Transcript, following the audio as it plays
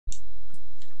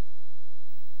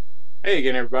Hey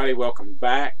again, everybody, welcome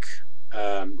back.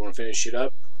 I'm going to finish it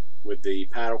up with the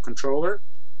paddle controller.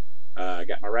 I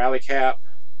got my rally cap.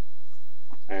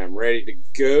 I'm ready to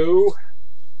go.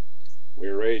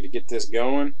 We're ready to get this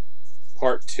going.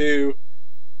 Part 2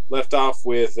 left off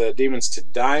with Demons to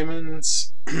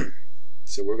Diamonds.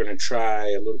 So we're going to try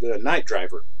a little bit of Night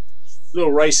Driver.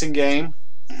 Little racing game.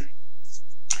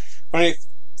 Funny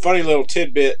little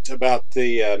tidbit about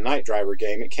the Night Driver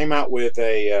game. It came out with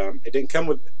a.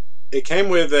 It came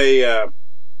with a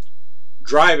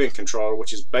driving controller,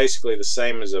 which is basically the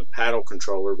same as a paddle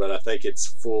controller, but I think it's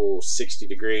full 60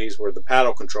 degrees. Where the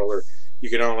paddle controller, you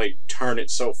can only turn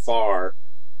it so far,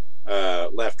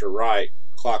 left or right,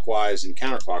 clockwise and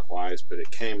counterclockwise. But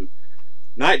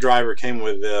Night Driver came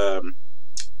with.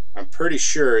 I'm pretty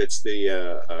sure it's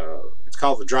it's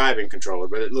called the driving controller,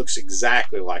 but it looks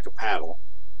exactly like a paddle.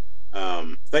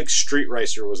 I think Street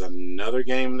Racer was another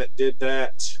game that did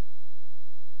that.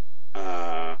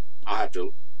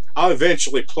 I'll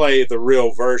eventually play the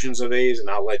real versions of these, and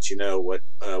I'll let you know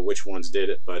which ones did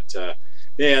it. But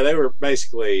yeah, they were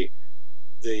basically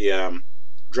the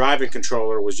driving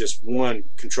controller was just one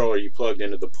controller you plugged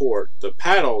into the port. The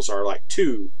paddles are like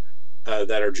two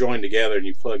that are joined together, and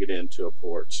you plug it into a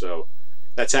port. So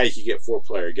that's how you can get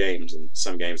 4-player games in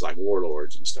some games like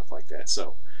Warlords and stuff like that.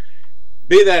 So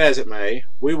be that as it may,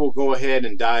 we will go ahead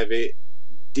and dive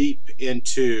deep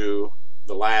into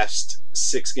the last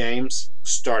 6 games,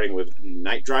 starting with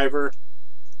Night Driver.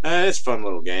 It's a fun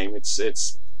little game.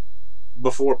 It's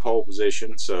before pole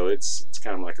position, so it's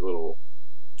kind of like a little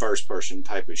first-person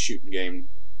type of shooting game,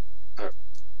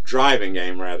 driving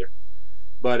game rather.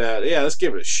 But yeah, let's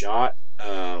give it a shot.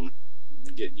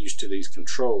 Get used to these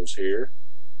controls here.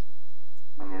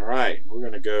 All right, we're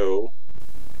gonna go.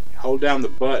 Hold down the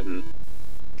button,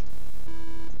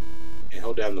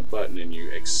 and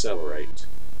you accelerate.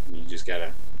 You just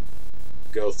gotta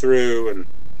go through and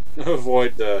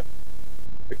avoid the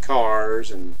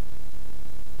cars and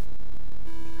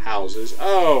houses.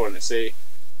 Oh, and see,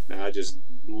 now I just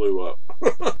blew up.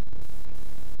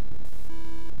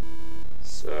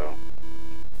 So,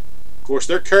 of course,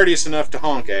 they're courteous enough to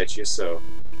honk at you, so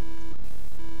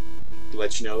to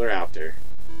let you know they're out there.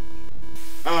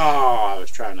 Oh, I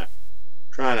was trying to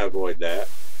avoid that.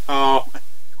 Oh.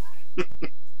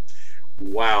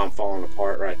 Wow, I'm falling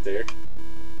apart right there.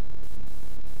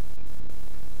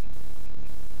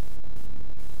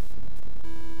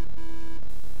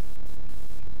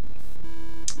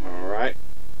 Alright.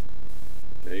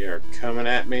 They are coming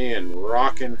at me and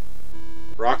rocking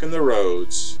the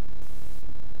roads.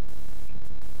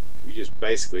 You just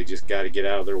basically got to get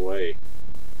out of their way.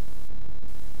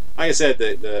 Like I said,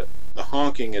 the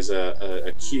honking is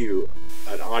a cue,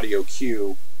 an audio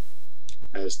cue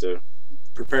as to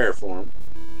prepare for them.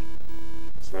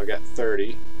 So I got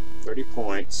 30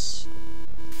 points.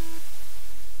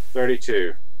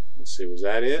 32. Let's see, was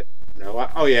that it? No.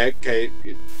 Oh yeah. Okay.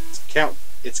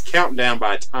 It's counting down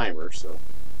by a timer. So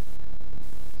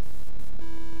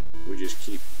we just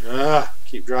keep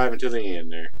driving to the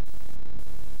end there.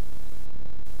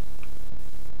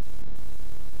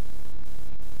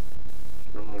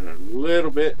 Going a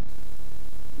little bit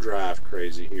drive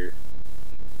crazy here.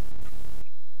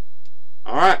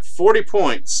 Alright, 40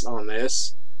 points on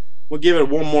this. We'll give it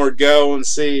one more go and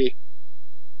see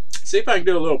if I can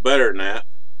do a little better than that.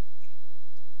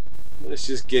 Let's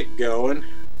just get going.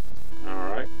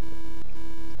 Alright.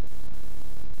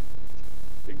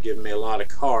 They're giving me a lot of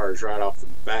cars right off the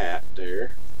bat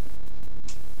there.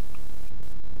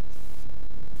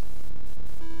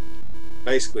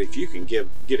 Basically, if you can get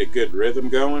a good rhythm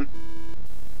going.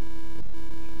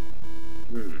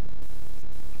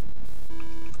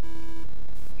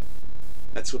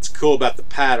 That's what's cool about the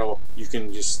paddle. You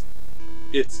can just,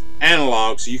 it's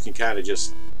analog, so you can kind of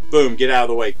just, boom, get out of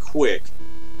the way quick.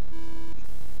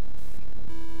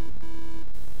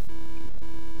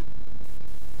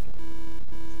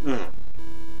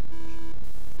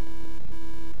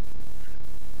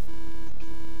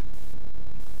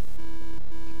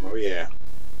 Oh yeah.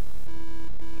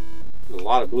 There's a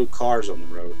lot of blue cars on the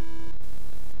road.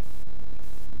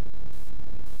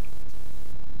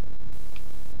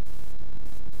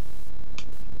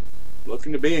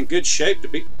 Looking to be in good shape to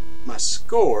beat my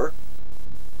score.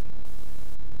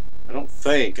 I don't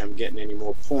think I'm getting any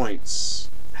more points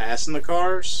passing the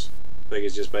cars. I think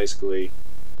it's just basically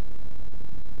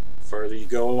the further you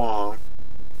go along,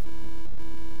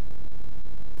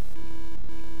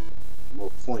 the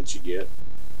more points you get.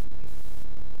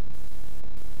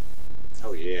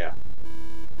 Oh yeah.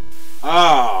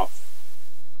 Oh,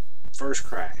 first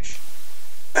crash.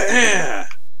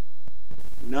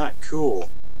 Not cool.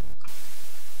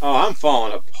 Oh, I'm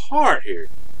falling apart here.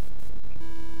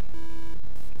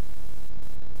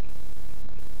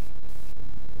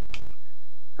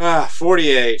 Ah,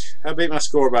 48. I beat my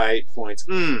score by 8 points.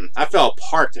 I fell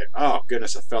apart there. Oh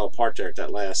goodness, I fell apart there at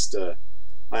that last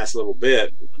little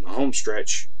bit, the home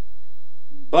stretch.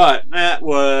 But that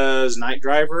was Night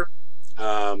Driver.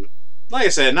 Like I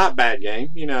said, not bad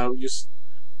game. You know, just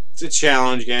it's a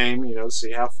challenge game. You know,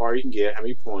 see how far you can get, how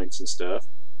many points and stuff.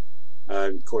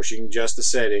 Of course, you can adjust the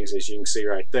settings, as you can see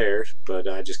right there. But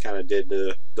I just kind of did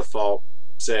the default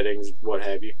settings, what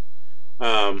have you.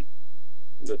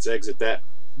 Let's exit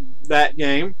that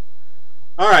game.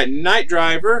 All right, Night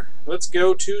Driver. Let's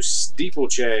go to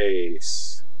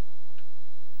Steeplechase.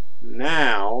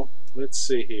 Now, let's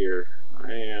see here.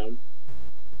 I am.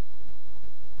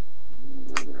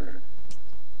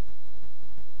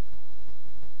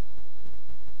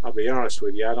 I'll be honest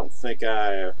with you. I don't think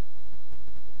I.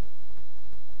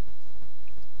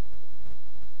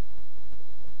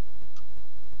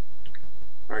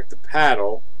 All right, the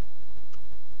paddle.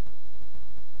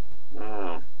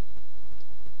 Oh.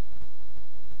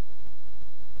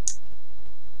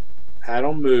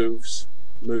 Paddle moves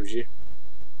you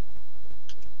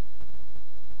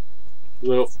a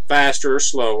little faster or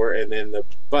slower, and then the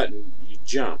button, you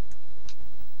jump.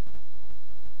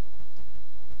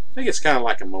 I think it's kind of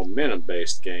like a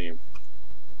momentum-based game.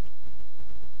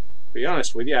 To be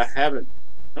honest with you, I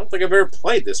don't think I've ever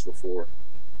played this before.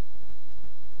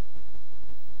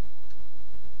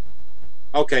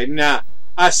 Okay, now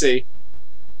I see.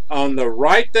 On the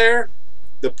right there,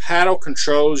 the paddle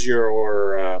controls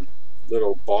your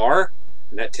little bar,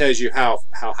 and that tells you how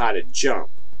high to jump.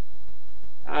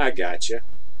 I gotcha.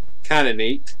 Kind of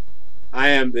neat. I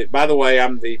am by the way,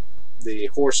 I'm the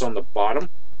horse on the bottom,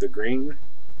 the green.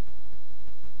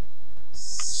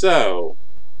 So,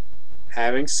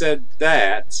 having said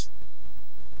that,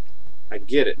 I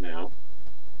get it now.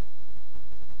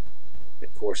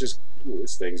 Of course,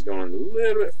 this thing's going a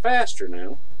little bit faster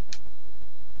now.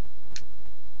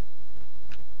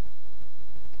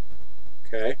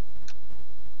 Okay.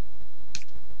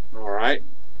 Alright.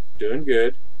 Doing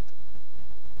good.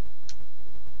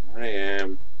 I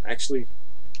am actually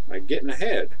getting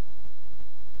ahead.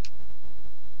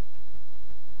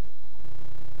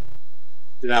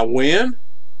 Did I win?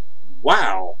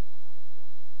 Wow.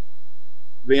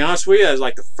 To be honest with you, that was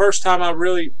like the first time I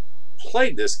really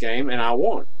played this game and I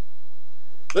won.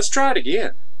 Let's try it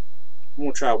again. I'm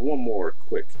going to try one more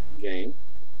quick game.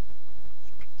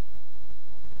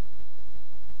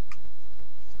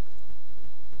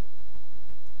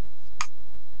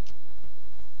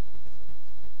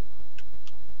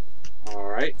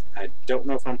 Alright, I don't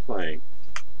know if I'm playing,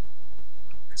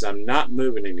 because I'm not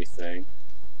moving anything.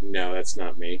 No, that's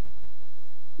not me.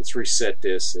 Let's reset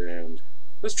this and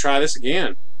let's try this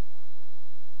again.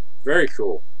 Very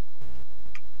cool.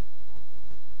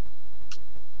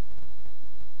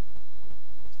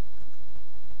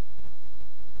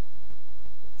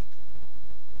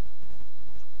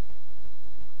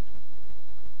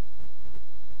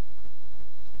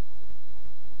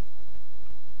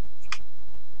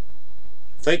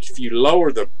 I think if you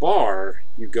lower the bar,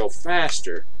 you go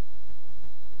faster.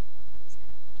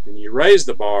 Then you raise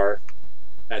the bar,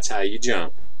 that's how you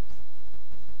jump.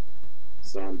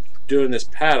 So I'm doing this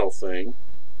paddle thing.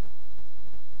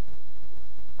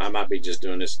 I might be just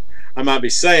doing this. I might be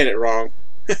saying it wrong.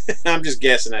 I'm just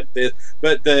guessing at this.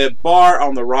 But the bar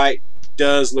on the right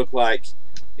does look like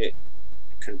it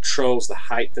controls the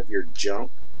height of your jump.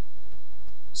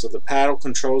 So the paddle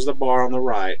controls the bar on the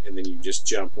right, and then you just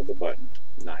jump with the button.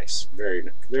 Nice. Very,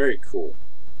 very cool.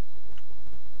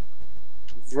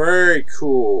 Very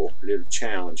cool little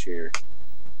challenge here.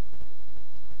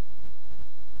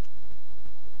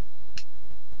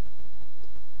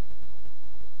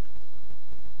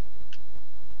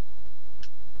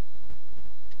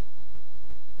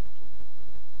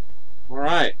 All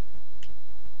right.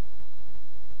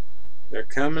 They're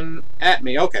coming at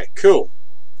me. Okay, cool.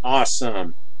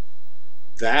 Awesome.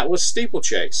 That was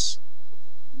Steeplechase.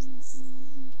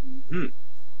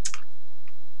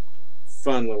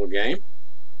 Fun little game.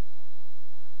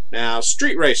 Now,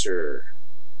 Street Racer.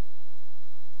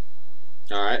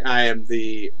 Alright, I am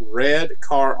the red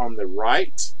car on the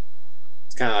right.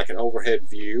 It's kind of like an overhead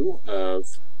view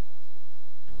of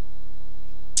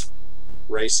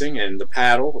racing, and the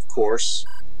paddle, of course,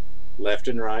 left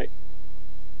and right.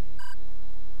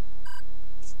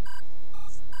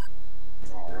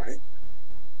 Alright.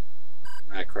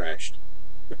 I crashed.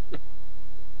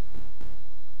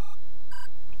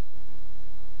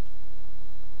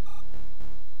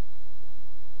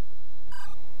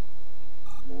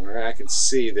 Alright, I can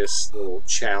see this little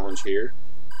challenge here.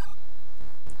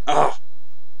 Oh!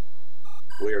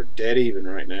 We are dead even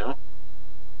right now.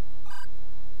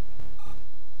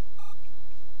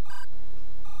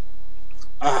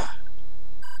 Ah!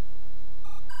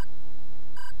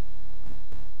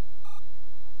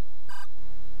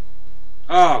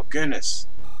 Oh, goodness.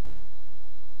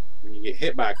 When you get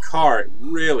hit by a car, it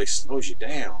really slows you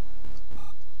down.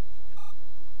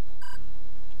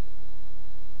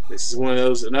 This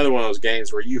is another one of those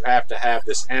games where you have to have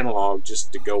this analog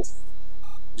just to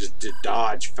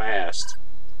dodge fast.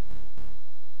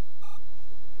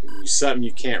 Something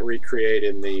you can't recreate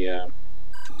in the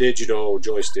digital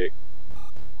joystick.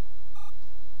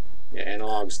 Yeah,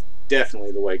 analog's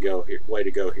definitely the way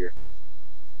to go here.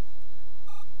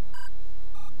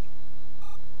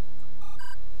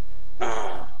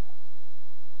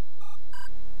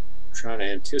 Trying to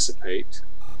anticipate.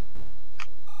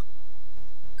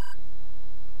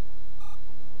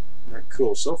 Alright,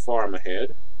 cool. So far I'm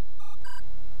ahead.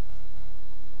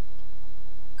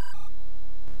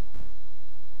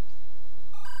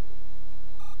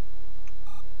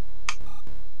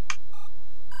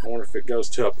 I wonder if it goes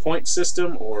to a point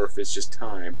system or if it's just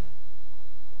time.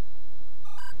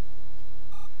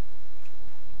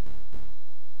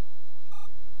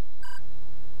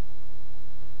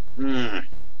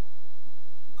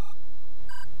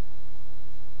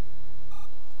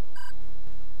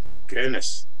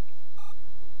 Goodness.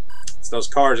 It's those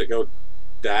cars that go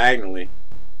diagonally.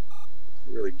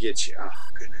 Really get you. Oh,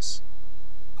 goodness.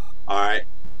 Alright.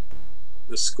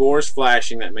 The score's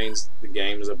flashing. That means the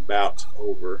game is about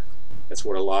over. That's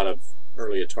what a lot of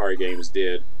early Atari games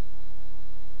did.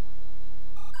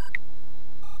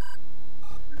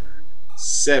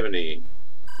 70.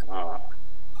 Oh,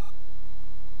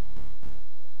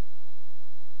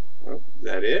 is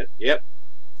that it? Yep.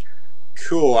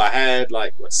 Cool. I had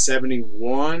like, what,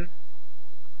 71?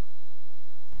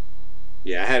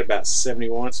 Yeah, I had about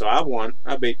 71, so I won.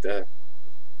 I beat the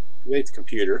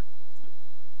computer.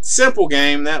 Simple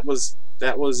game. That was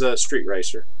a Street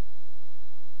Racer.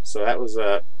 So that was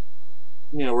a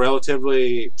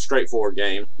relatively straightforward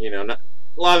game. A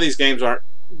lot of these games aren't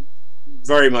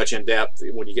very much in depth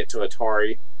when you get to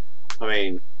Atari. I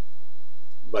mean,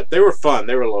 but they were fun.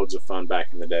 They were loads of fun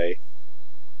back in the day.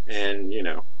 And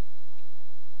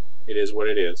it is what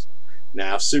it is.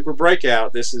 Now, Super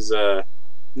Breakout. This is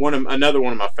another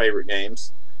one of my favorite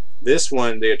games. This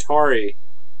one, the Atari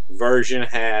version,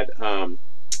 had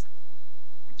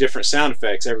different sound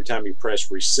effects every time you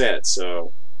press reset.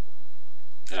 So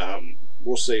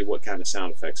we'll see what kind of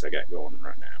sound effects I got going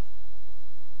right now,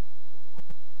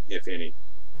 if any.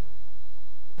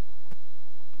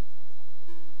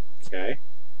 Okay.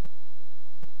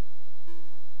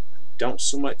 Don't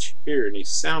so much hear any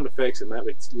sound effects. It might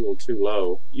be a little too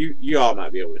low. You all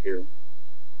might be able to hear them.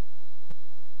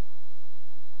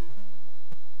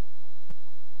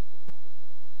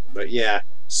 But yeah,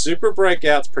 Super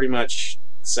Breakout's pretty much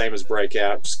the same as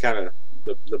Breakout. Just kind of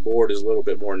the board is a little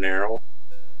bit more narrow,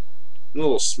 a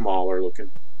little smaller looking,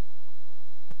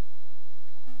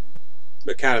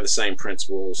 but kind of the same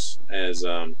principles as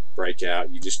Breakout.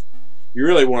 You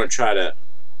really want to try to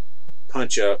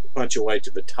punch away to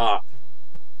the top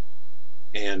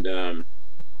and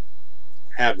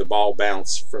have the ball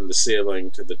bounce from the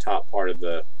ceiling to the top part of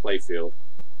the playfield.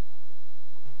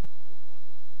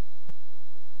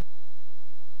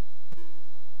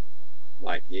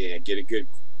 Like, yeah, get a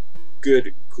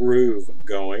good groove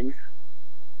going.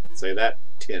 Say that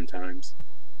 10 times.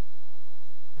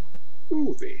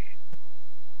 Groovy.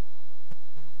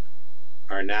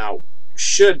 Alright, now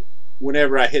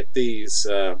whenever I hit these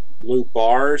blue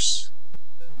bars,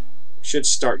 should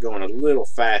start going a little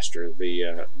faster,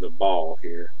 the ball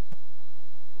here,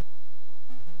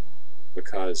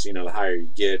 because the higher you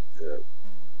get, the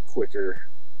quicker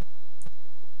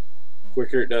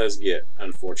it does get,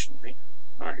 unfortunately.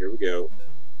 Alright, here we go.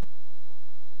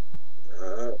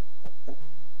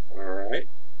 Alright.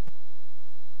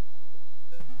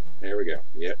 There we go.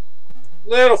 Yep. A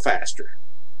little faster.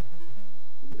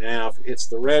 Now if it hits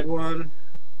the red one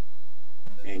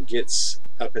and gets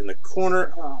up in the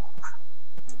corner. Oh.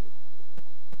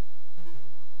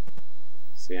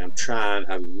 See, I'm trying.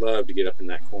 I'd love to get up in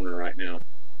that corner right now.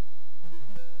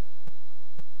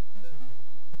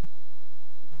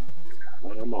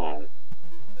 Come on.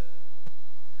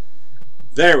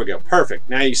 There we go. Perfect.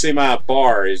 Now you see my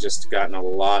bar has just gotten a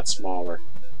lot smaller.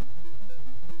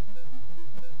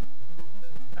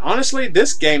 Honestly,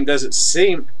 this game doesn't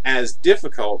seem as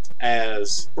difficult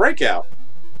as Breakout.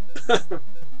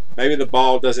 Maybe the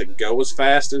ball doesn't go as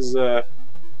fast as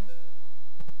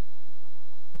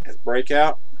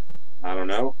Breakout. I don't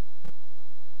know.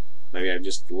 Maybe I'm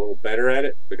just a little better at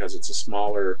it because it's a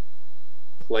smaller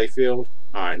play field.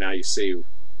 Alright, now you see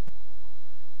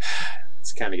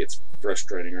it kind of gets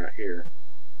frustrating right here.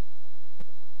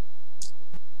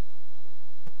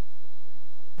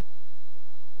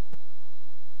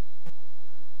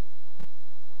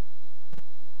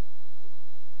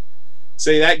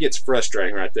 See, that gets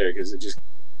frustrating right there because it just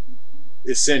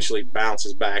essentially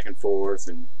bounces back and forth,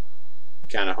 and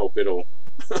kind of hope it'll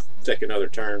take another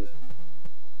turn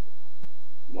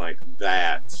like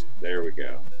that. There we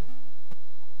go.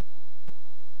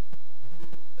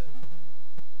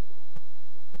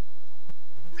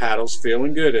 Paddle's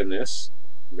feeling good in this.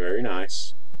 Very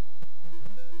nice.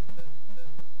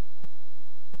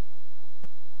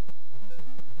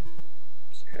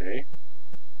 Okay.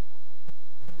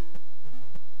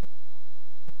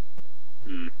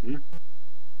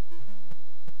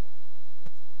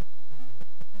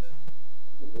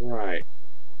 Right.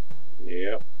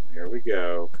 Yep. There we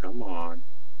go. Come on.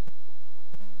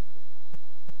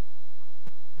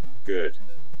 Good.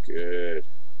 Good.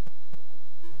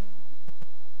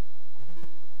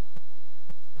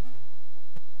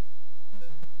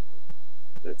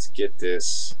 Let's get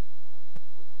this.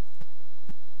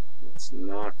 Let's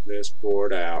knock this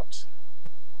board out.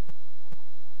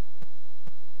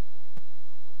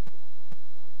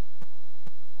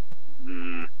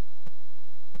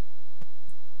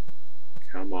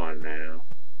 Come on now.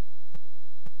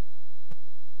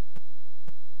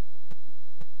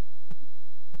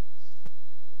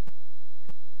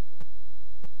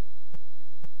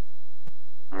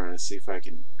 Alright, let's see if I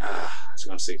can. I was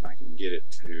going to see if I can get it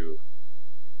to.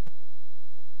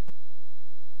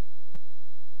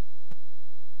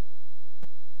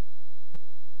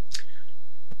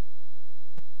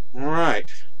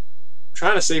 Alright.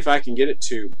 Trying to see if I can get it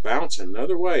to bounce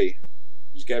another way.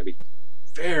 You just got to be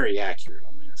very accurate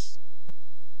on this.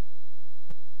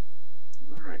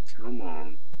 Alright, come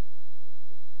on.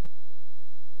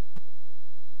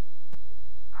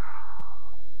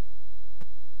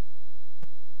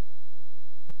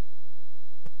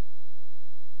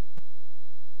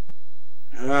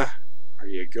 Are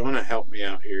you going to help me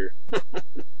out here?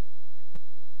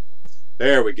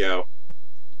 There we go.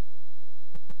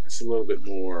 It's a little bit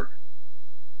more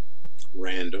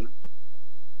random.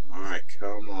 Alright,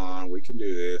 come on. We can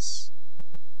do this.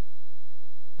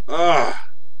 Oh!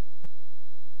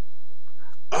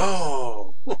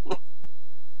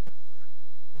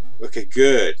 Okay,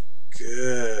 good.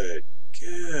 Good.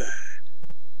 Good.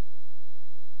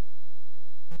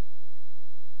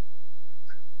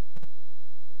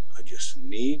 I just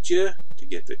need you to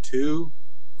get the 2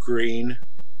 green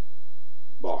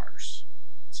bars.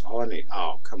 That's all I need.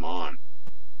 Oh, come on.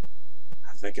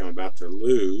 I think I'm about to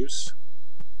lose.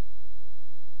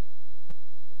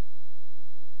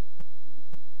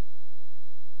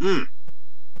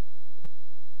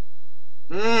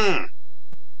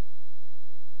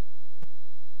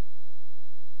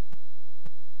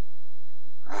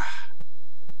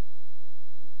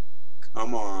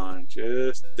 Come on,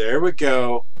 just there we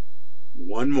go.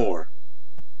 One more.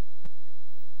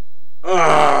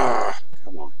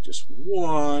 Come on, just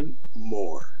one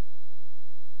more.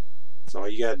 That's all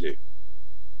you gotta do.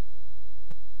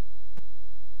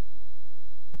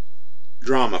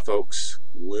 Drama, folks.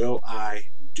 Will I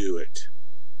do it?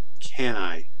 Can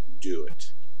I do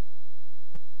it?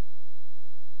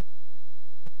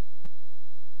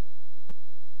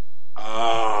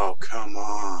 Oh, come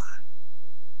on.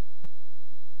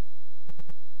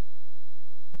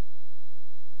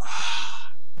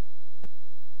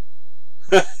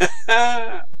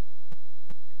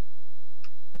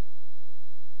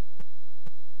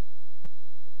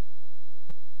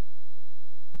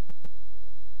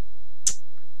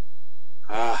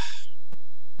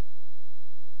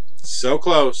 So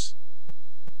close.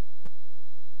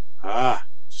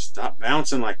 Stop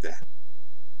bouncing like that.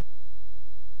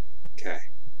 Okay.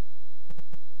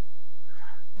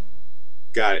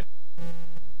 Got it.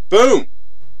 Boom!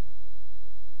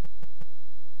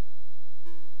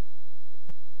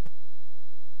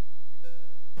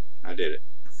 I did it.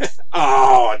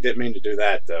 Oh, I didn't mean to do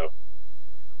that though.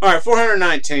 Alright,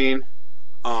 419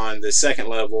 on the second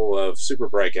level of Super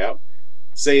Breakout.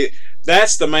 See,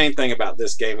 that's the main thing about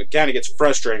this game. It kind of gets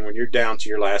frustrating when you're down to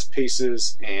your last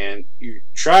pieces and you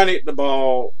try to hit the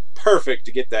ball perfect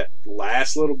to get that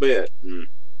last little bit.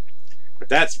 But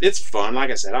it's fun.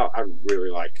 Like I said, I really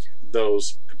like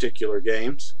those particular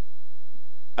games.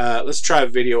 Let's try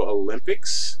Video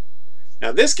Olympics.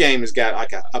 Now this game has got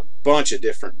like a bunch of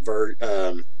different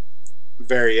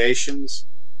variations.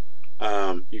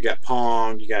 You got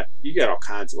Pong. You got all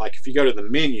kinds of, like if you go to the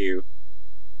menu,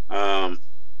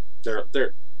 There are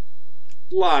a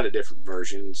lot of different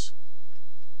versions.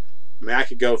 I mean, I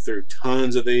could go through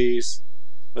tons of these.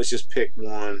 Let's just pick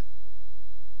one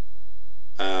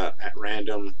at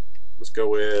random. Let's go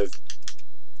with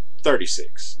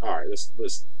 36. All right, let's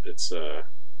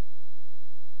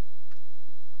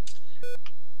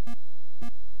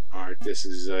all right, this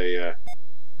is a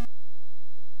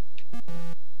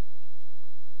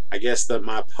I guess that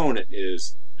my opponent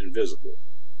is invisible.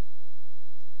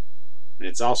 And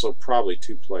it's also probably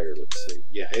two-player. Let's see.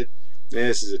 Yeah,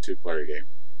 this is a two-player game.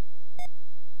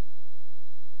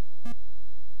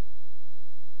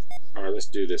 All right, let's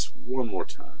do this one more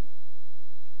time.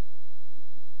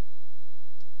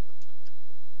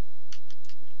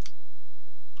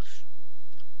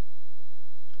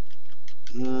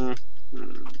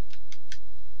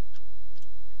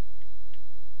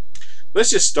 Let's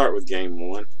just start with game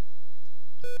one,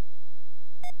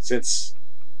 since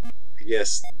I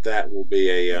guess that will be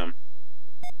a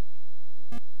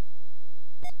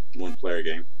one-player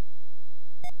game.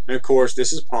 And of course,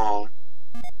 this is Pong,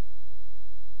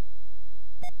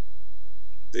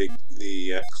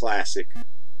 the classic.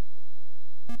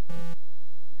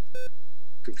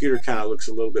 Computer kind of looks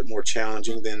a little bit more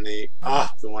challenging than the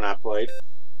one I played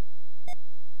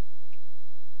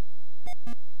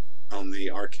on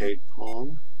the arcade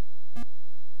Pong.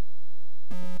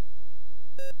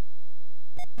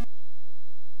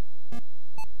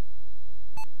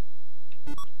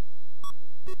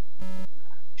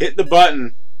 Hit the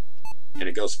button and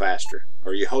it goes faster,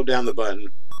 or you hold down the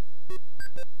button.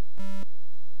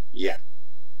 Yeah.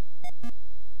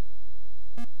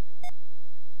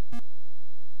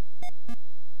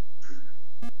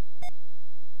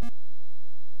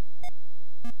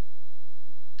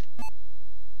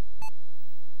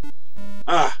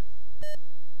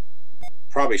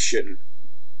 Probably shouldn't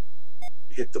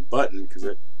hit the button because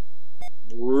it's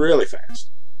really fast.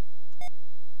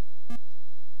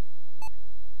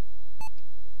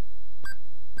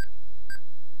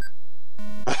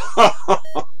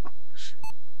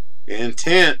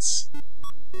 Intense.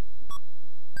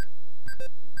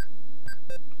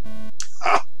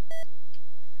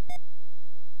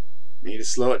 Need to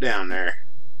slow it down there.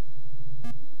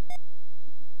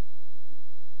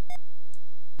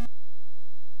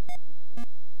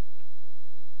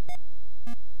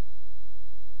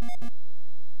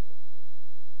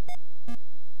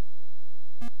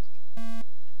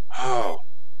 Oh.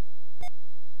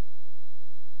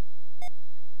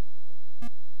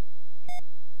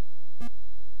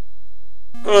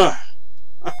 Ugh.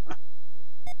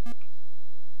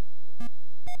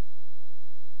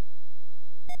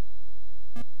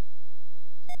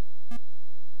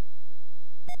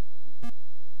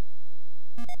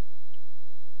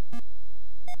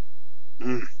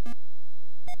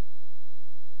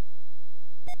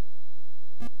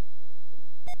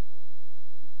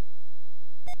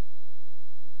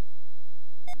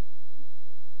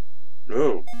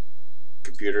 Oh,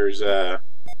 computer's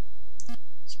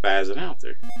spazzing out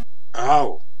there.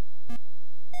 Oh.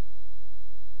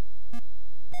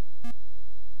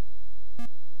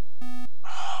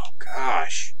 Oh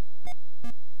gosh.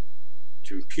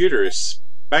 Computer is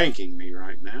spanking me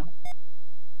right now.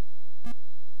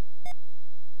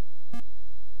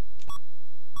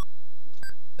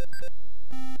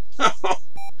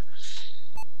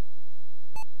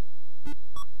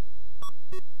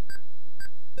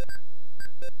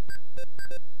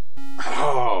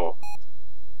 Oh.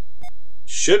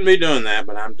 Shouldn't be doing that,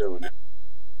 but I'm doing it.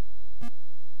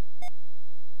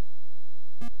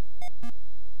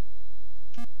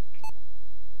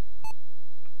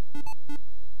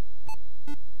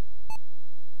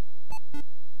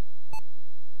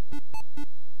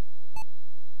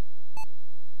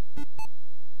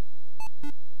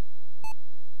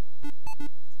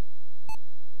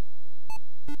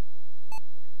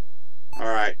 All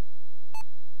right.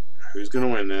 Who's going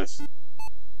to win this?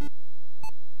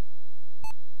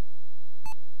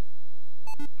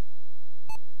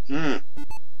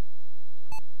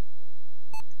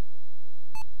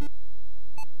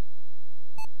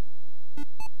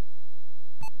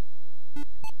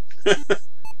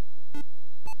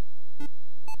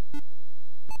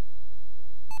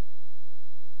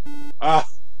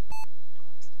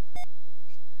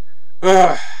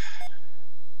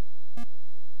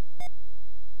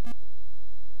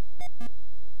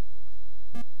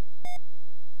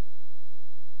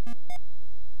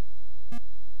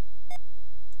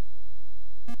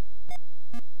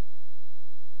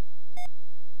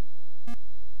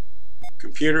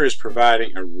 Computer is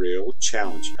providing a real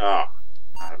challenge. I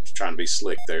was trying to be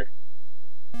slick there.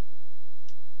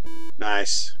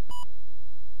 Nice.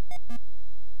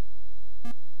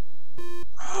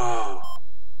 Oh.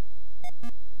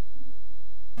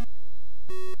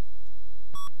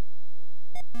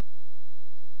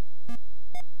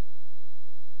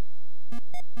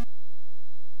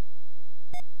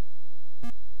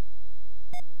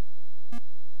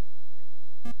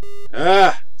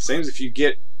 Seems if you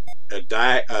get a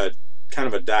kind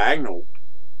of a diagonal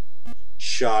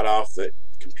shot off, that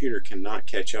computer cannot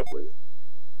catch up with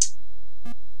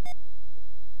it.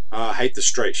 I hate the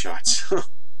straight shots.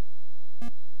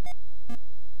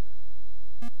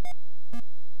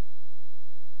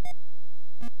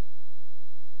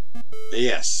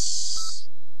 Yes.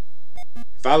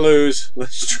 If I lose,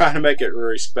 let's try to make it a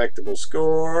respectable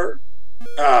score.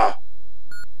 Ah.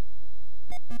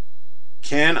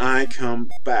 Can I come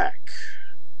back?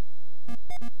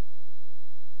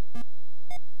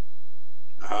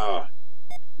 Ah,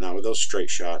 not with those straight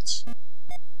shots.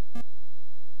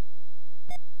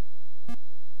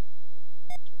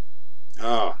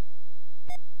 Ah,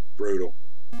 brutal.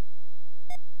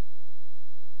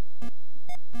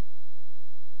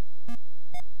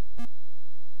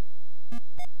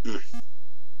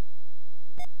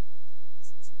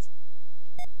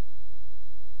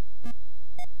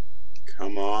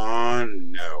 Come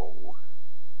on, no.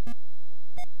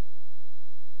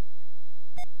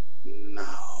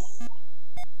 No.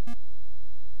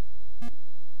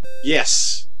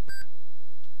 Yes.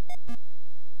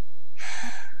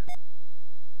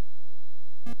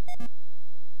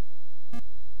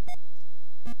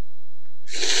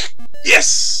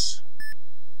 Yes.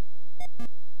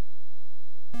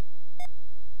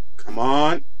 Come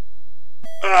on.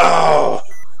 Oh.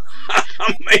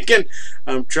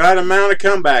 I'm trying to mount a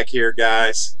comeback here,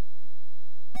 guys.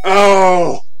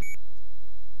 Oh.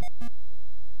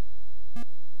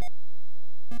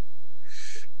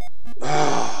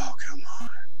 Oh, come on.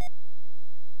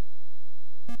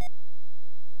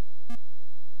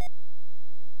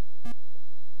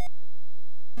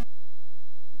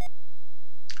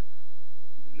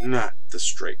 Not the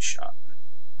straight shot.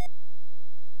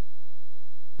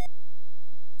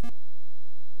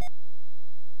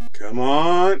 Come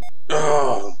on.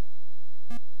 Oh.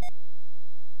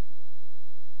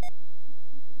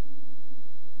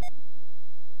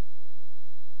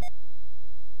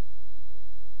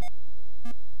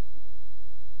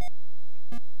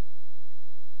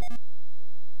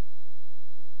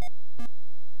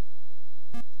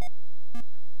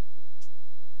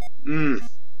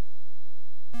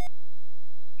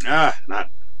 Not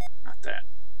that.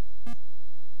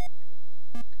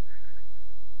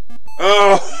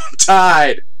 Oh,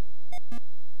 tied.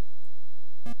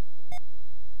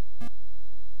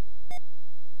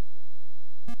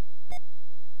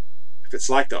 If it's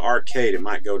like the arcade, it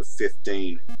might go to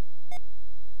 15.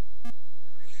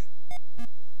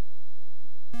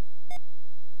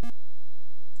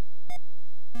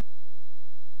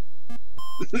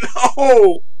 No!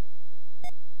 Oh.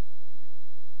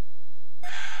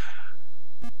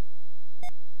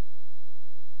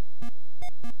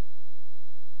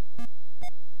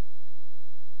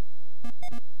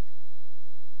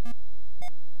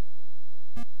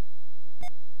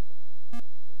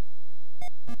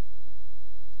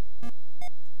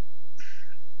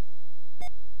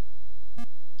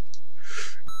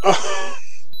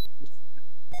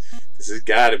 This has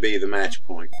got to be the match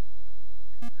point.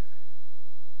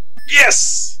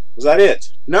 Yes! Was that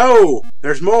it? No!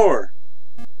 There's more!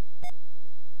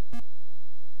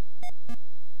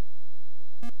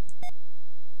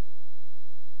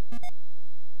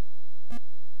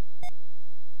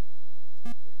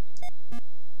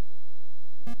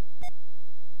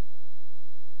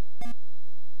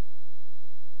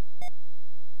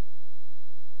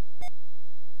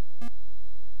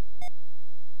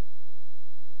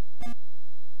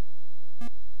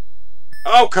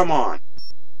 Oh, come on!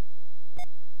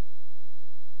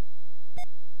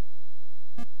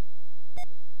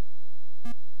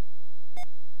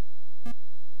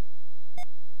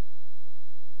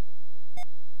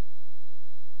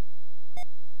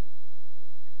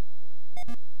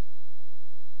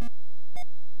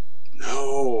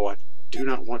 No, I do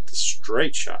not want the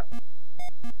straight shot.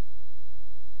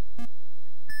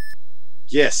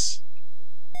 Yes.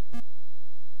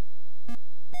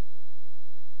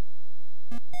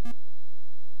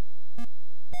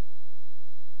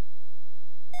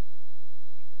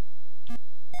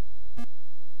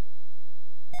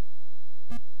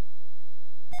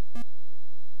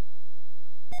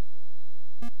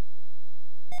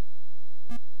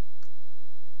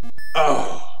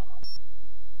 Oh.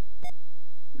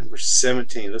 Number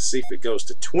 17. Let's see if it goes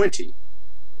to 20.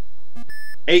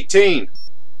 18.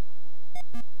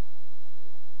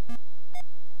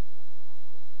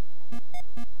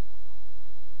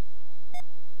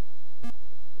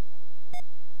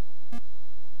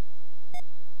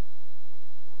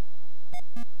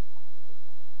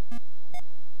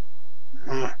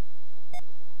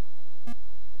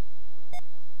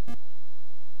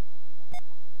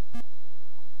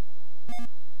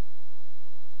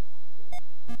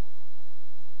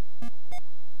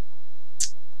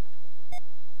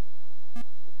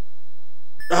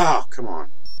 Oh, come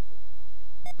on.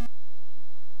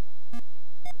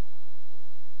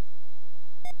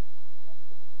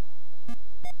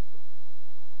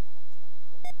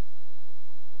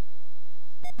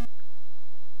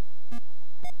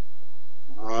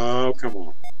 Oh, come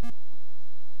on.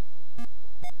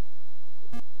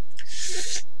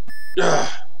 Ugh.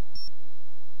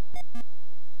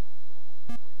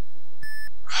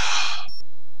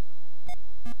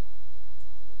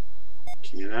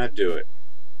 Can I do it?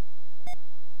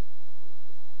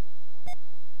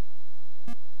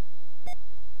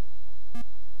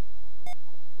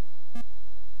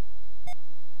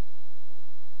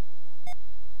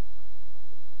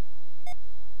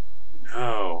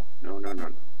 No, no, no, no,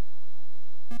 no.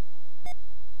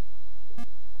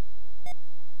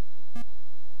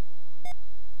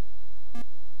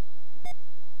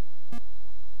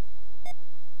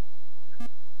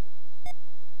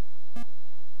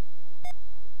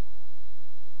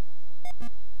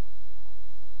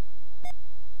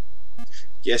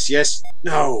 Yes, yes.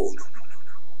 No, no, no,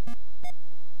 no,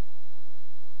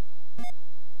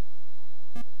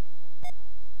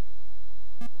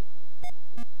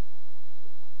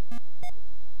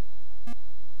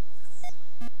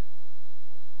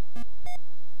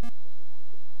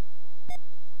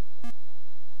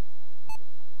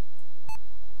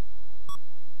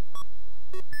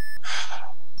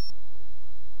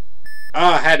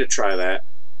 Oh, I had to try that.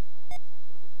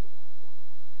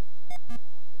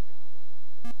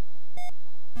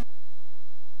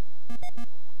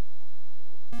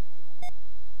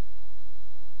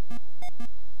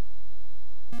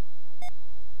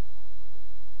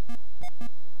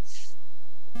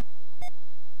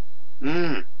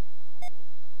 Mmm.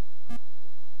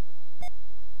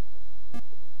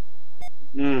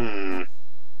 Mmm.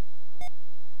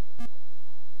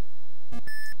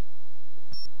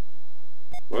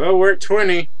 Well, we're at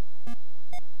 20.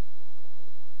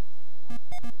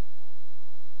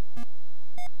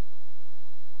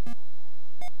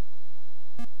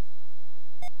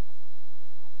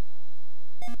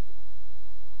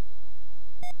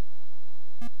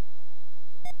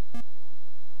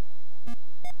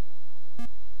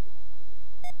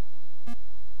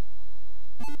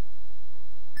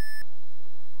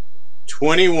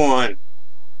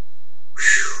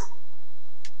 Whew.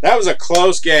 That was a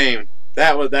close game.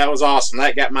 That was awesome.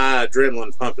 That got my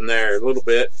adrenaline pumping there a little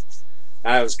bit.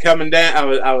 I was coming down.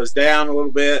 I was down a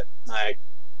little bit. I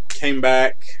came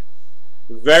back.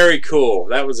 Very cool.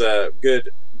 That was a good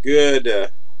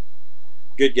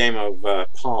game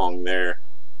of Pong there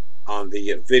on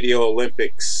the Video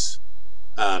Olympics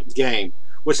game.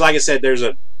 Which, like I said, there's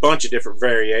a bunch of different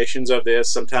variations of this.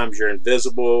 Sometimes you're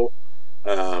invisible.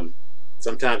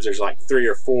 Sometimes there's like 3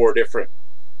 or 4 different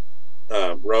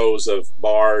rows of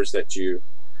bars that you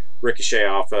ricochet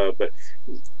off of. But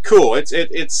cool.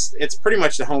 It's pretty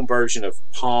much the home version of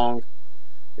Pong.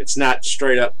 It's not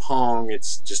straight up Pong.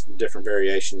 It's just different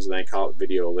variations, and they call it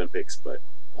Video Olympics. But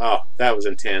oh, that was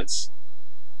intense.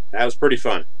 That was pretty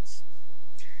fun.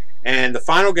 And the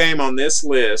final game on this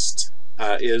list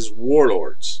is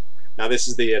Warlords. Now this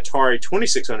is the Atari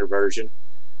 2600 version.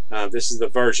 This is the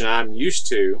version I'm used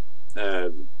to.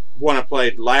 One I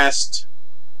played last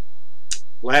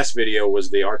video was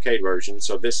the arcade version,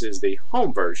 so this is the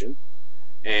home version.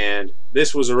 And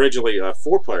this was originally a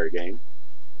 4-player game.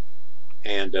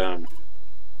 And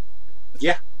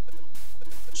yeah,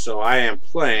 so I am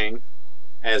playing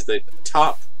as the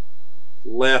top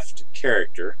left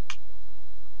character.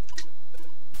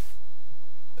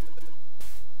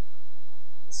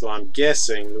 So I'm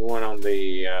guessing the one on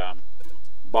the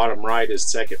bottom right is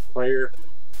second player,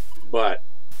 but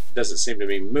doesn't seem to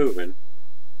be moving.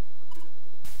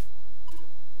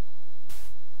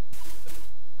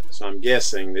 So I'm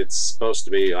guessing it's supposed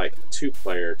to be like a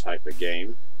 2-player type of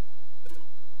game,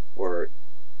 or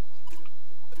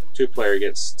 2-player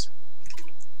against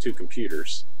 2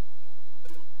 computers.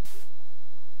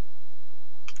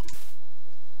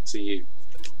 So you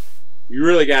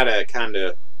really gotta kind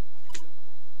of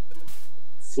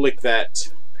flick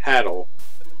that paddle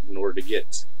in order to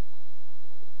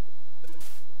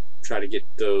try to get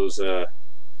those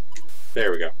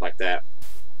there we go, like that.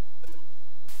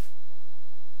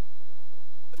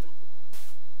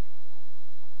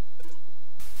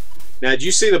 Now, did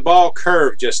you see the ball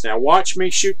curve just now? Watch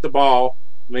me shoot the ball.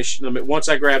 Let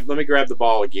me grab the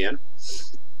ball again.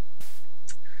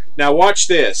 Now watch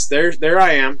this. There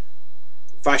I am.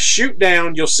 If I shoot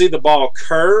down, you'll see the ball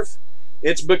curve.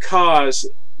 It's because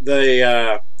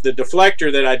the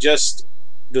deflector that I just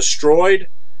destroyed,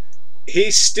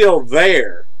 he's still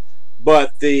there,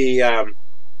 but the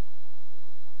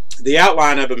the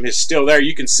outline of him is still there.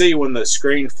 You can see when the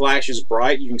screen flashes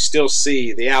bright, you can still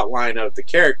see the outline of the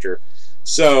character.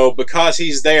 So because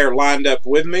he's there lined up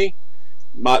with me,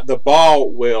 the ball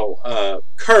will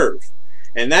curve,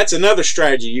 and that's another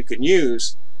strategy you can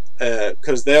use,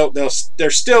 because they're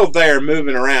still there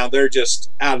moving around. They're just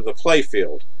out of the play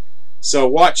field. So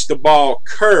watch the ball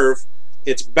curve.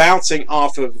 It's bouncing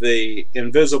off of the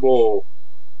invisible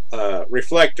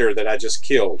reflector that I just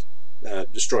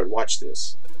destroyed. Watch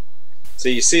this. So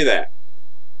you see that.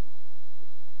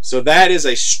 So that is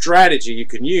a strategy you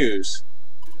can use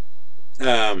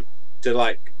to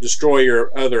like destroy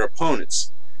your other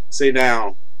opponents. See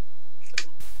now,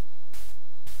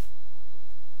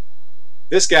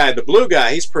 this guy, the blue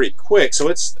guy, he's pretty quick,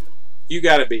 so you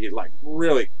got to be like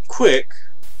really quick.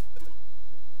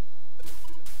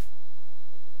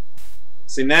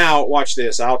 See now, watch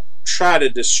this. I'll try to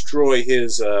destroy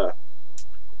his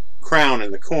crown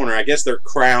in the corner. I guess they're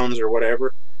crowns or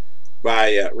whatever,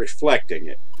 by reflecting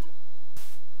it.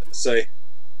 See,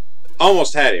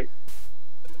 almost had him.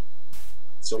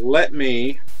 So let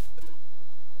me,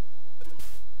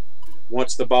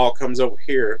 once the ball comes over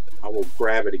here, I will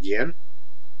grab it again.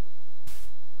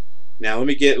 Now let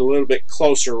me get a little bit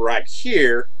closer right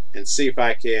here and see if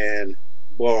I can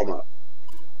blow him up.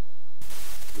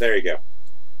 There you go.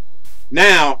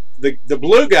 Now the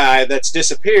blue guy that's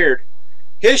disappeared,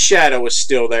 his shadow is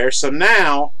still there, so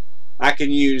now I can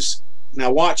use,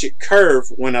 now watch it curve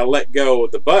when I let go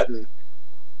of the button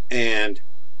and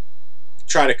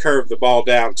try to curve the ball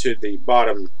down to the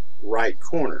bottom right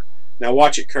corner. Now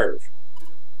watch it curve.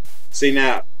 See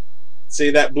now, see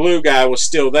that blue guy was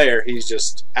still there, he's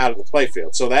just out of the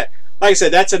playfield. So that, like I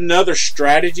said, that's another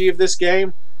strategy of this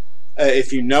game,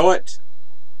 if you know it.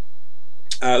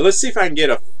 Let's see if I can get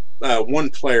a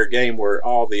one-player game where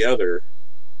all the other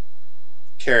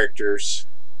characters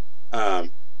are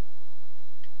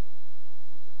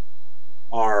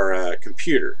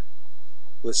computer.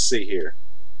 Let's see here.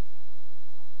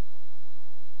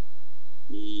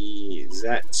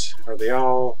 Are they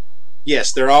all?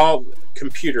 Yes, they're all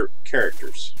computer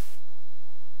characters,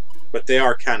 but they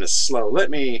are kind of slow. Let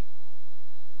me,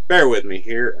 bear with me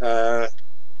here.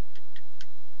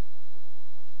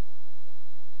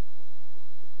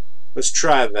 Let's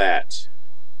try that.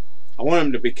 I want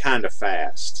them to be kind of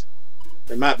fast.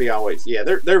 They might be always, yeah,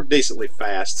 they're decently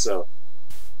fast, so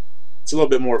it's a little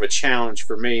bit more of a challenge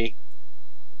for me.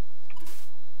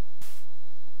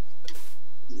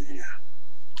 Yeah.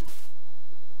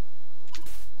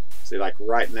 See, like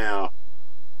right now,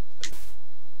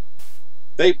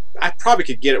 I probably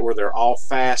could get it where they're all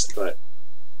fast, but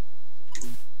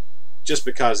just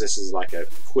because this is like a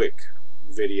quick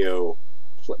video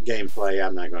gameplay,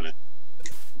 I'm not gonna.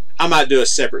 I might do a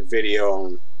separate video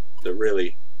on the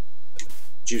really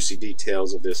juicy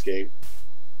details of this game.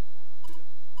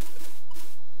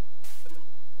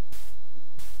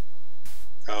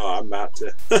 Oh, I'm about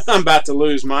to I'm about to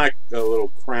lose my little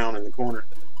crown in the corner.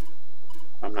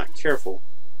 I'm not careful.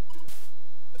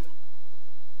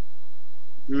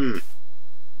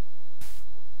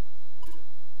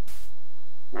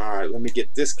 Alright, let me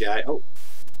get this guy. Oh,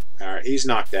 alright, he's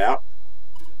knocked out.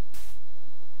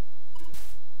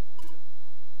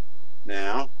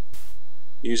 Now,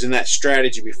 using that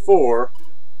strategy before,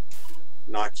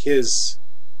 knock the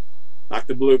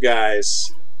blue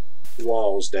guy's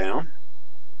walls down.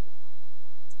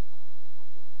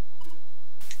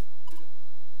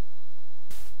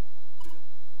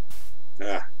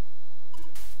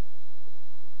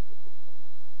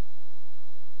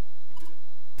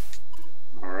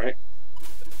 Alright.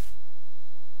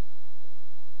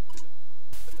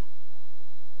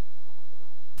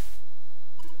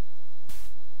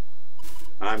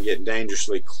 I'm getting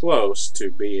dangerously close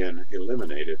to being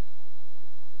eliminated.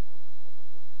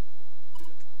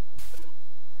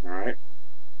 Alright.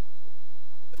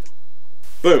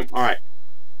 Boom. Alright.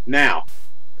 Now,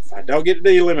 if I don't get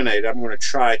eliminated, I'm going to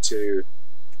try to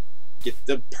get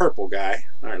the purple guy.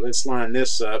 Alright, let's line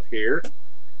this up here.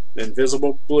 The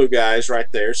invisible blue guy's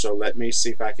right there, so let me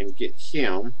see if I can get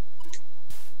him.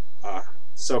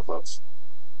 So close.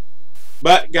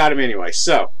 But got him anyway.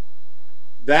 So,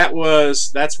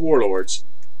 that's Warlords.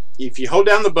 If you hold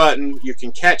down the button, you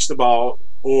can catch the ball,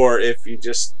 or if you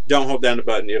just don't hold down the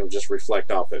button, it'll just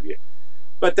reflect off of you.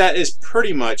 But that is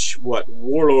pretty much what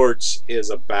Warlords is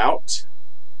about.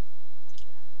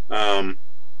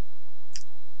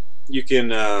 You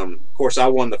can, of course, I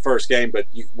won the first game, but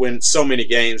you win so many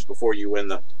games before you win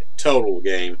the total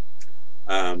game.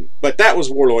 But that was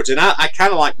Warlords, and I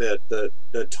kind of like the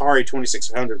Atari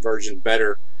 2600 version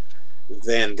better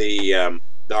than the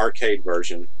arcade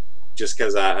version, just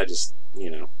because I just, you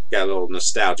know, got a little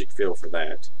nostalgic feel for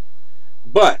that.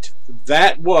 But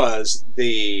that was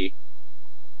the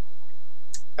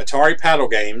Atari paddle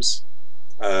games,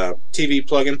 TV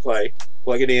plug and play,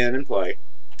 plug it in and play.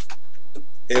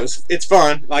 It's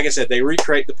fun. Like I said, they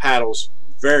recreate the paddles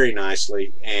very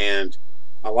nicely, and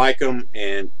I like them,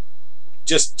 and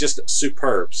just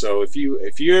superb. So if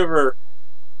you ever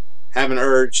have an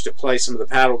urge to play some of the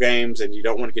paddle games and you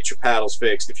don't want to get your paddles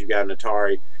fixed if you've got an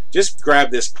Atari, just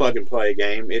grab this plug and play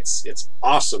game. It's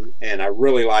awesome, and I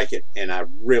really like it, and I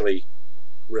really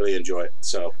enjoy it.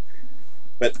 So,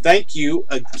 but thank you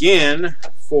again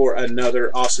for another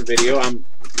awesome video. I'm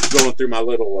going through my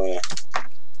little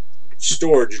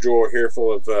storage drawer here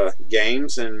full of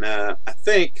games, and I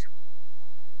think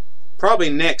probably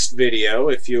next video,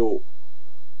 if you'll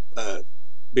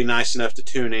be nice enough to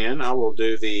tune in, I will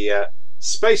do the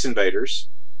Space Invaders.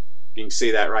 You can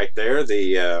see that right there,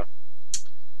 the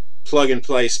plug and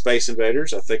play Space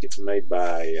Invaders. I think it's made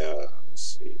by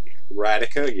let's see,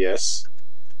 Radica, yes.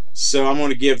 So I'm going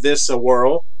to give this a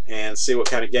whirl and see what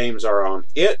kind of games are on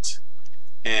it,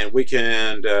 and we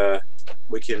can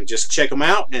just check them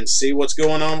out and see what's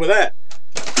going on with that.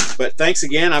 But thanks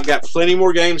again. I've got plenty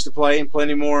more games to play and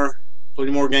plenty more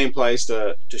gameplays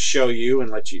to show you and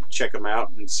let you check them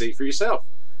out and see for yourself.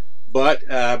 But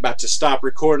about to stop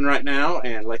recording right now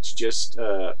and let you just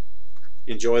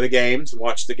enjoy the games and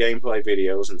watch the gameplay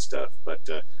videos and stuff. But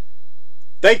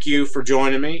thank you for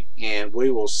joining me, and we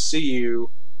will see you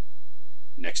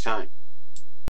next time.